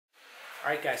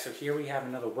Alright guys, so here we have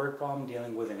another word problem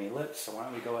dealing with an ellipse. So why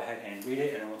don't we go ahead and read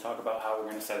it and then we'll talk about how we're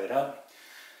going to set it up.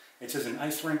 It says an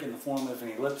ice rink in the form of an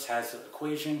ellipse has an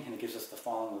equation and it gives us the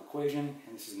following equation,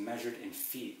 and this is measured in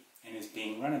feet and is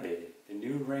being renovated. The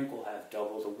new rink will have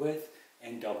double the width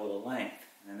and double the length.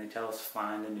 And then they tell us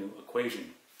find the new equation.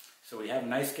 So we have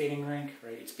an ice skating rink,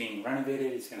 right? It's being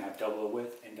renovated, it's going to have double the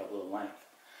width and double the length.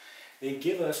 They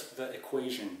give us the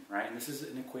equation, right? And this is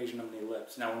an equation of an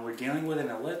ellipse. Now when we're dealing with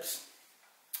an ellipse,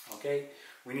 okay,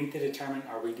 we need to determine,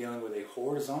 are we dealing with a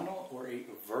horizontal or a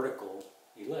vertical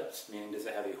ellipse? Meaning, does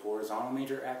it have a horizontal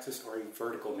major axis or a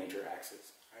vertical major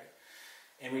axis, right?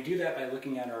 And we do that by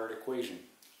looking at our equation,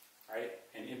 right?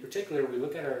 And in particular, we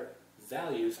look at our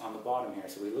values on the bottom here.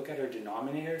 So we look at our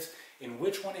denominators, and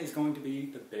which one is going to be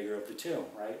the bigger of the two,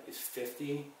 right? Is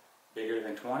 50 bigger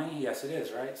than 20? Yes, it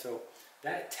is, right? So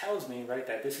that tells me, right,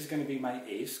 that this is going to be my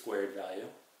a squared value,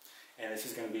 and this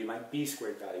is going to be my b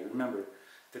squared value. Remember,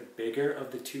 the bigger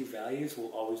of the two values will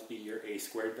always be your a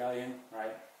squared value,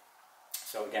 right?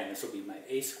 So again, this will be my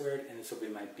a squared and this will be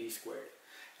my b squared.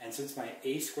 And since my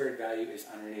a squared value is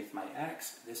underneath my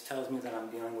x, this tells me that I'm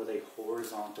dealing with a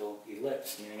horizontal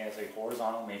ellipse, meaning it has a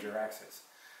horizontal major axis.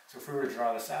 So if we were to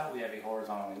draw this out, we have a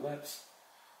horizontal ellipse.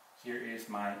 Here is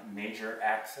my major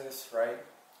axis, right,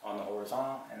 on the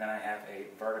horizontal, and then I have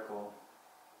a vertical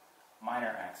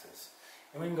minor axis.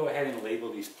 And we can go ahead and label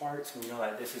these parts. We know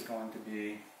that this is going to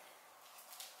be,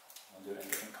 I'll do it in a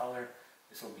different color.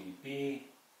 This will be B,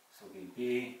 this will be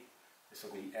B, this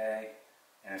will be A,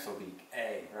 and this will be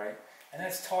A, right? And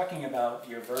that's talking about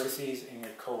your vertices and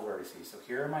your co-vertices. So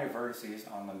here are my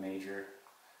vertices on the major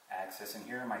axis, and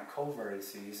here are my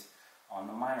co-vertices on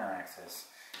the minor axis.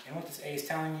 And what this A is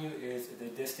telling you is the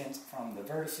distance from the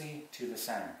vertice to the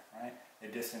center, right? The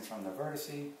distance from the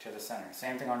vertice to the center.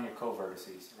 Same thing on your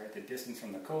co-vertices, right? The distance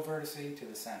from the co-vertice to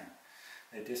the center.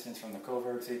 The distance from the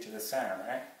co-vertice to the center,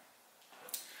 right?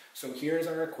 So here's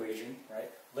our equation,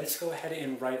 right? Let's go ahead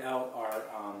and write out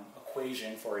our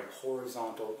equation for a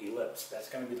horizontal ellipse. That's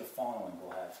going to be the following.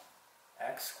 We'll have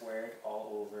x squared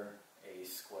all over a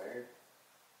squared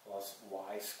plus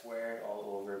y squared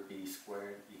all over b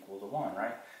squared equal to 1,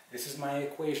 right? This is my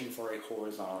equation for a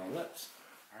horizontal ellipse,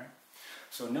 all right?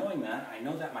 So knowing that, I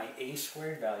know that my a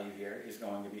squared value here is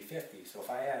going to be 50. So if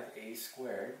I have a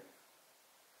squared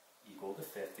equal to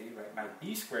 50, right, my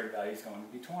b squared value is going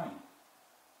to be 20.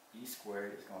 B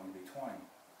squared is going to be 20, all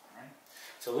right?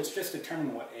 So let's just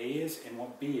determine what a is and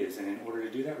what b is. And in order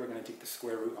to do that, we're going to take the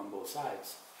square root on both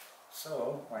sides.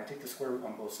 So when I take the square root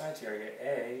on both sides here, I get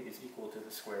a is equal to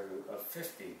the square root of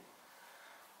 50,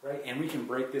 right? And we can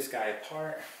break this guy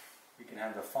apart. We can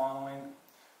have the following.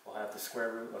 We'll have the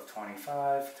square root of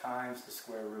 25 times the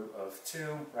square root of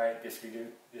 2, right? This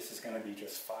is going to be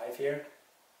just 5 here,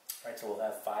 right? So we'll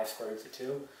have 5 square roots of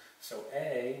 2. So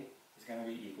a is going to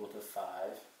be equal to 5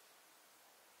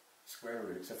 square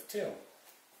roots of 2,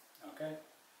 okay?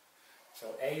 So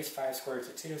a is 5 square roots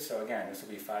of 2, so again, this will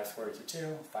be 5 square roots of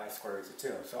 2, 5 square roots of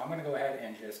 2. So I'm going to go ahead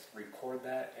and just record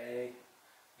that a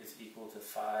is equal to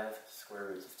 5 square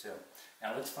roots of 2.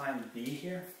 Now let's find b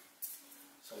here.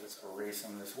 So let's erase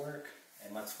some of this work,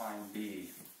 and let's find b.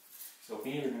 So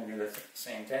b, we're going to do the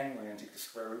same thing. We're going to take the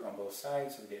square root on both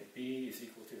sides, so we get b is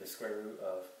equal to the square root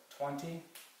of 20.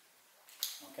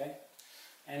 Okay?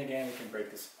 And again, we can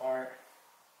break this apart.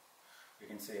 We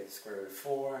can say the square root of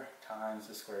 4 times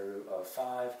the square root of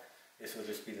 5. This will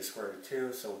just be the square root of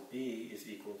 2, so b is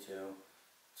equal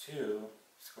to 2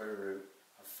 square root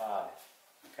of 5.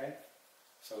 Okay?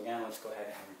 So again, let's go ahead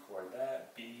and record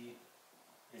that. b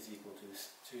is equal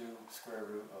to 2 square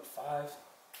root of 5.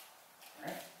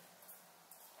 Alright?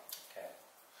 Okay.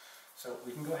 So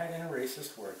we can go ahead and erase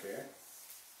this work here.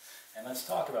 And let's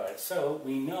talk about it. So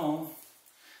we know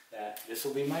that this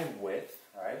will be my width,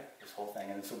 right? This whole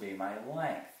thing, and this will be my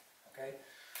length. Okay?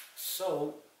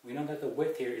 So we know that the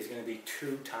width here is going to be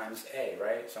 2 times a,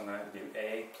 right? So I'm going to have to do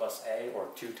a plus a, or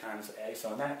 2 times a.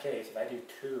 So in that case, if I do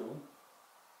 2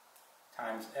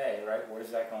 times a, right, what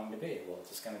is that going to be? Well, it's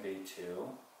just going to be 2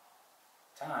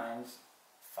 times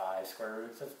 5 square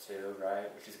roots of 2,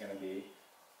 right, which is going to be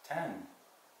 10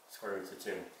 square roots of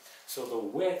 2. So the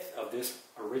width of this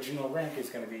original rink is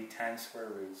going to be 10 square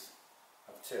roots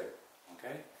of 2.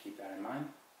 Okay, keep that in mind.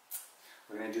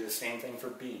 We're going to do the same thing for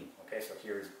b. Okay, so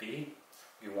here's b.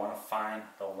 We want to find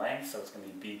the length, so it's going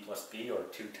to be b plus b, or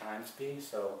 2 times b.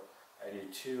 So I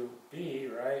do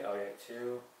 2b, right, I'll get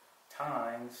 2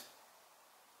 times,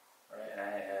 right, and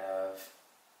I have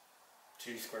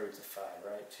 2 square roots of 5,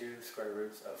 right? 2 square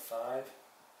roots of 5.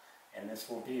 And this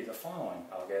will be the following.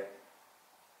 I'll get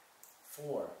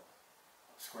 4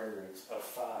 square roots of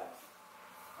 5.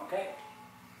 Okay?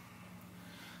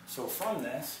 So from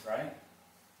this, right,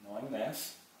 knowing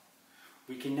this,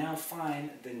 we can now find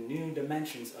the new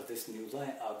dimensions of this new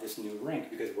rink,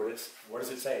 because what does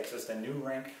it say? It says the new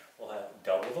rink will have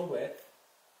double the width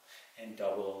and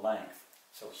double the length.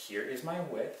 So here is my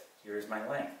width, here is my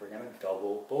length. We're going to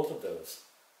double both of those,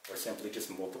 or simply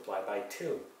just multiply by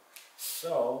 2.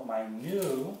 So my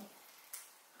new,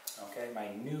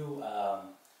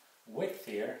 width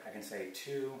here, I can say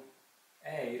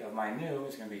 2a of my new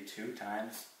is going to be 2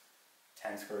 times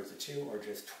 10 square root of 2, or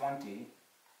just 20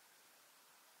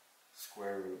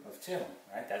 square root of 2,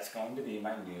 right? That's going to be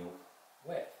my new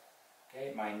width.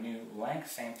 Okay, my new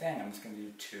length, same thing. I'm just going to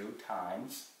do 2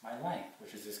 times my length,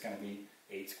 which is just going to be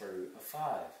 8 square root of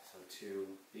 5. So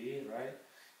 2b, right,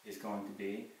 is going to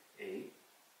be 8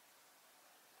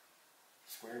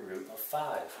 square root of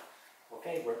 5.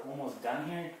 Okay, we're almost done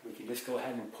here. We can just go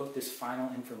ahead and put this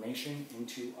final information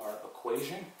into our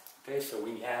equation. Okay, so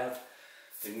we have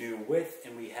the new width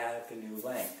and we have the new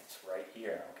length. It's right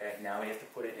here. Okay, now we have to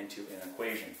put it into an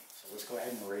equation. So let's go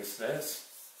ahead and erase this.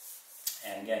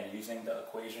 And again, using the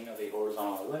equation of a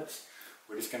horizontal ellipse,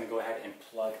 we're just going to go ahead and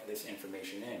plug this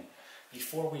information in.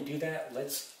 Before we do that,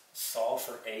 let's solve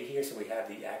for a here so we have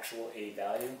the actual a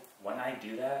value. When I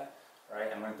do that,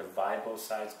 right, I'm going to divide both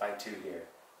sides by 2 here.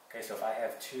 Okay, so if I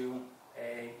have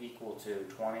 2a equal to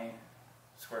 20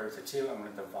 square root of 2, I'm going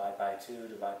to divide by 2,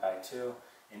 divide by 2,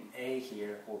 and a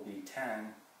here will be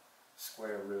 10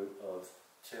 square root of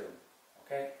 2.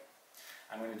 Okay,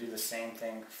 I'm going to do the same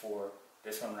thing for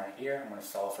this one right here. I'm going to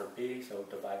solve for b, so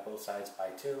divide both sides by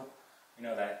 2. You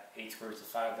know that 8 square roots of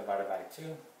 5 divided by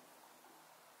 2,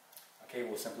 okay,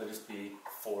 will simply just be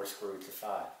 4 square roots of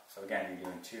 5. So again,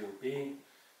 you're doing 2b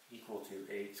equal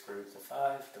to 8 square roots of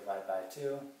 5, divide by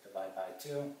 2, divide by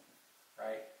 2,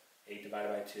 right? 8 divided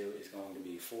by 2 is going to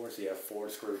be 4, so you have 4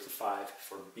 square roots of 5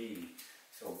 for b.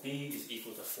 So b is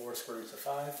equal to 4 square roots of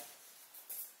 5.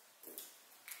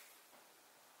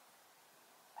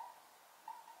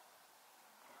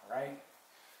 Alright,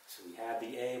 so we have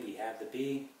the a, we have the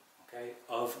b, okay,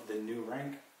 of the new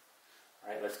rink.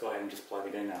 Alright, let's go ahead and just plug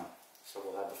it in now. So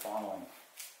we'll have the following.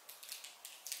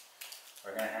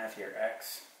 We're going to have here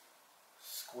x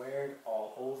squared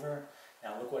all over.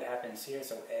 Now look what happens here.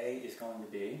 So a is going to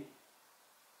be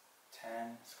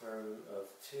 10 square root of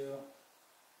 2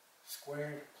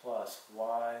 squared plus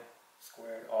y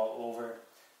squared all over.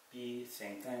 B,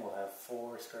 same thing. We'll have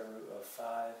 4 square root of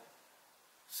 5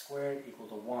 squared equal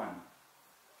to 1.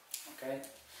 Okay?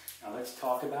 Now let's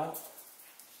talk about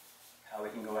how we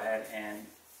can go ahead and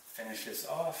finish this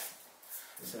off.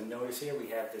 So notice here we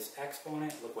have this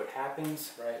exponent. Look what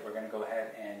happens, right? We're going to go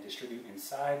ahead and distribute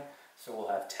inside. So we'll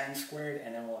have 10 squared,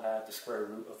 and then we'll have the square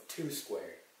root of 2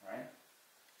 squared, right?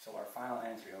 So our final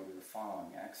answer will be the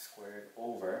following. X squared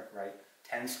over, right?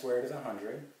 10 squared is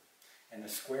 100. And the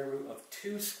square root of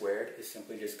 2 squared is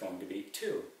simply just going to be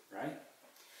 2, right?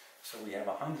 So we have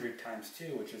 100 times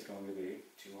 2, which is going to be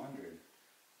 200.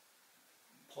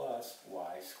 Plus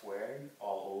y squared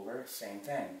all over, same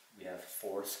thing. We have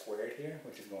 4 squared here,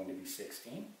 which is going to be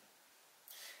 16.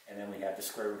 And then we have the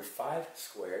square root of 5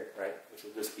 squared, right, which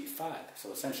will just be 5.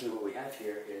 So essentially what we have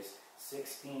here is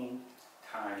 16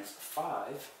 times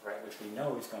 5, right, which we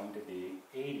know is going to be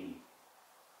 80,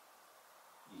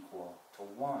 equal to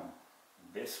 1.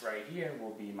 This right here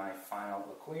will be my final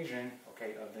equation,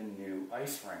 okay, of the new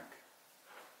ice rink.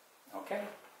 Okay?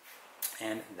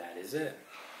 And that is it.